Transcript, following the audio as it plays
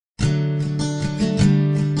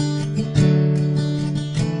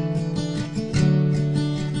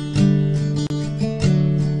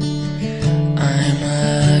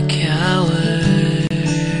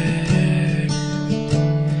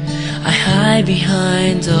hide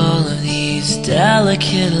behind all of these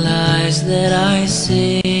delicate lies that I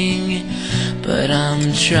sing, but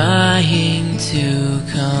I'm trying to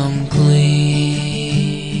come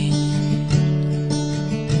clean.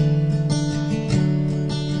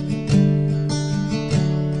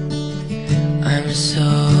 I'm so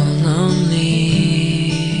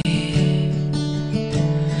lonely,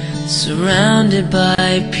 surrounded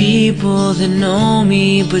by people that know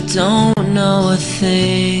me but don't know a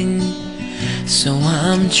thing. So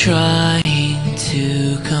I'm trying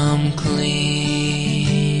to come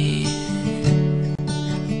clean.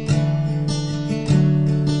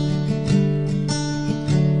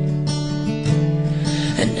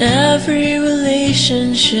 And every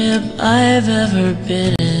relationship I've ever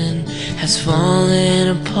been in has fallen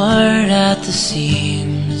apart at the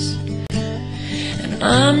seams. And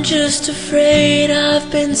I'm just afraid I've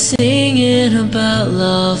been singing about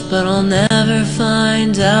love, but I'll never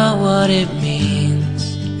find out what it means.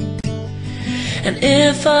 And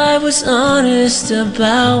if I was honest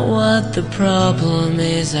about what the problem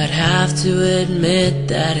is, I'd have to admit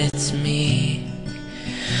that it's me.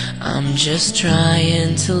 I'm just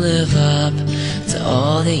trying to live up to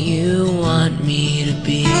all that you want me to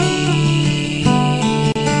be.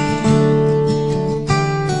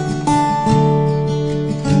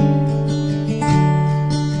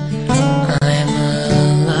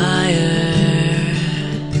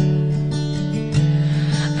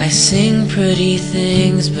 I sing pretty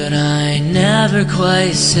things, but I never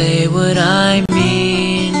quite say what I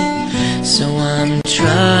mean. So I'm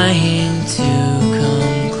trying to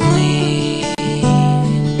come clean.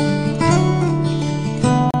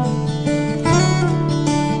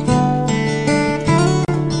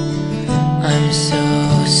 I'm so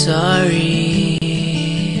sorry.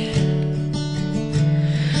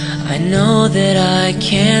 I know that I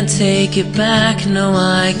can't take it back, no,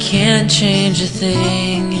 I can't change a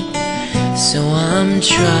thing. So I'm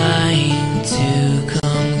trying to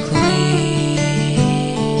come clean.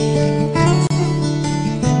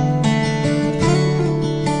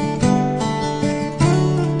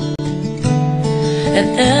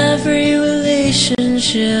 And every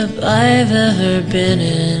relationship I've ever been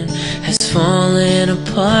in has fallen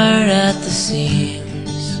apart at the seams.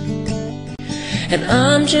 And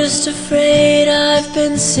I'm just afraid I've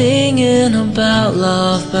been singing about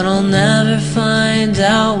love, but I'll never find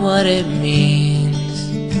out what it means.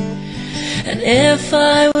 And if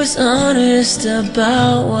I was honest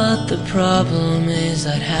about what the problem is,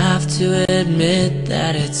 I'd have to admit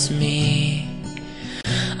that it's me.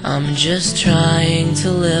 I'm just trying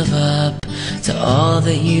to live up to all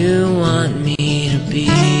that you want me to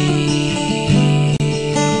be.